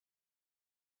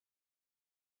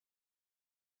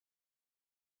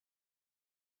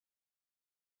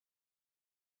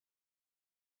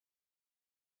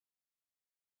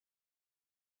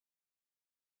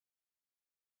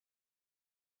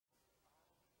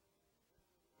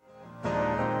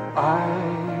I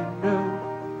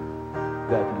know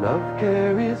that love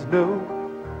carries no,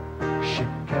 she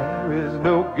carries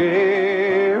no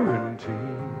guarantees.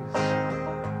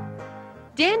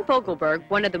 Dan Fogelberg,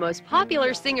 one of the most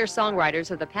popular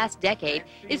singer-songwriters of the past decade,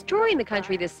 is touring the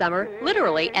country this summer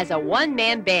literally as a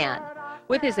one-man band.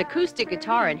 With his acoustic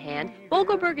guitar in hand,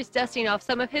 Fogelberg is dusting off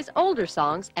some of his older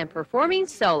songs and performing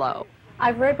solo.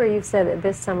 I've read where you've said that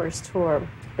this summer's tour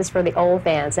is for the old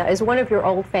fans. Now, as one of your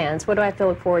old fans, what do I have to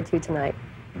look forward to tonight?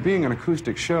 Being an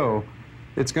acoustic show,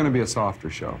 it's going to be a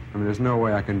softer show. I mean, there's no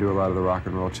way I can do a lot of the rock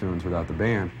and roll tunes without the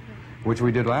band, which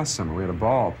we did last summer. We had a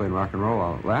ball playing rock and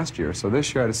roll last year. So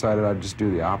this year I decided I'd just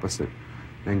do the opposite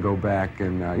and go back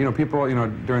and, you know, people, you know,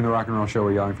 during the rock and roll show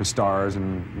were yelling for stars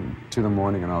and To the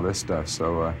Morning and all this stuff.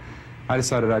 So I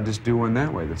decided I'd just do one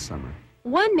that way this summer.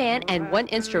 One man and one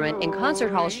instrument in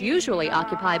concert halls usually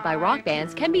occupied by rock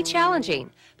bands can be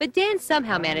challenging, but Dan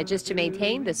somehow manages to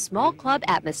maintain the small club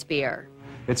atmosphere.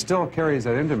 It still carries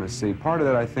that intimacy. Part of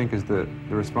that, I think, is the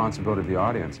responsibility of the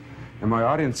audience. And my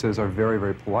audiences are very,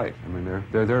 very polite. I mean,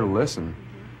 they're there to listen.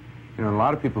 You know, a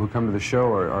lot of people who come to the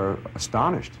show are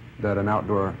astonished that an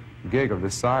outdoor gig of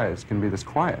this size can be this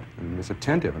quiet and this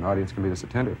attentive. An audience can be this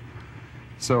attentive.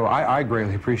 So I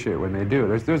greatly appreciate when they do.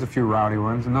 There's a few rowdy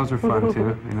ones, and those are fun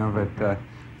too, you know, but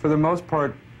for the most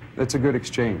part, it's a good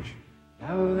exchange.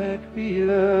 Now that we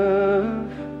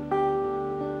love,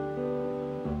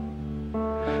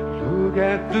 look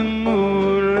at the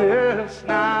moonless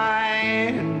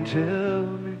night and tell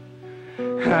me,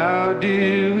 how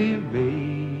do we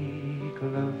make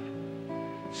love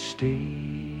stay?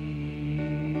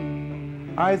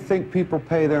 I think people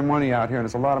pay their money out here, and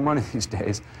it's a lot of money these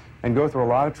days, and go through a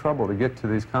lot of trouble to get to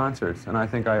these concerts, and I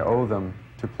think I owe them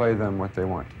to play them what they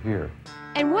want to hear.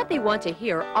 And what they want to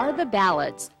hear are the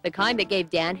ballads, the kind that gave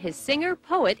Dan his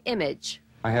singer-poet image.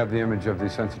 I have the image of the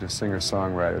sensitive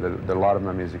singer-songwriter, that a lot of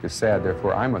my music is sad,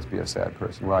 therefore I must be a sad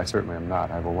person. Well, I certainly am not.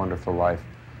 I have a wonderful life,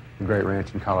 a great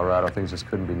ranch in Colorado. Things just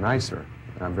couldn't be nicer.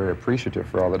 And I'm very appreciative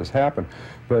for all that has happened.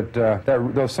 But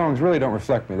those songs really don't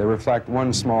reflect me. They reflect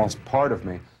one small part of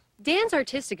me. Dan's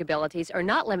artistic abilities are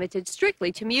not limited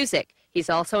strictly to music.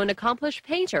 He's also an accomplished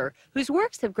painter whose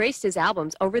works have graced his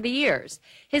albums over the years.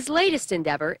 His latest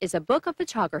endeavor is a book of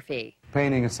photography.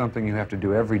 Painting is something you have to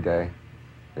do every day.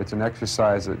 It's an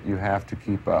exercise that you have to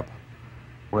keep up.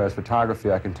 Whereas photography,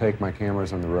 I can take my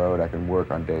cameras on the road, I can work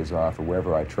on days off or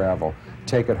wherever I travel,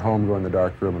 take it home, go in the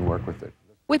dark room and work with it.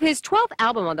 With his 12th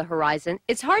album on the horizon,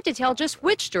 it's hard to tell just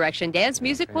which direction Dan's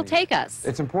music will take us.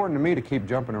 It's important to me to keep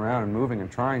jumping around and moving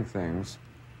and trying things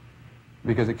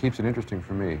because it keeps it interesting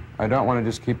for me. I don't want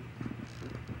to just keep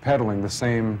peddling the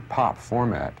same pop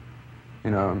format.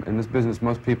 You know, in this business,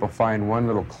 most people find one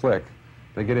little click,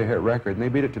 they get a hit record, and they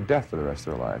beat it to death for the rest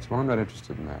of their lives. Well, I'm not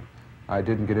interested in that. I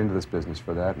didn't get into this business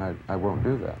for that, and I won't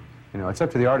do that. You know, it's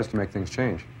up to the artist to make things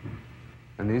change.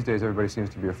 And these days, everybody seems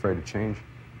to be afraid to change.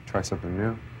 Try something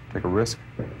new, take a risk.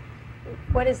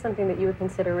 What is something that you would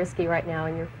consider risky right now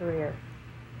in your career?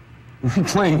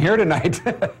 Playing here tonight.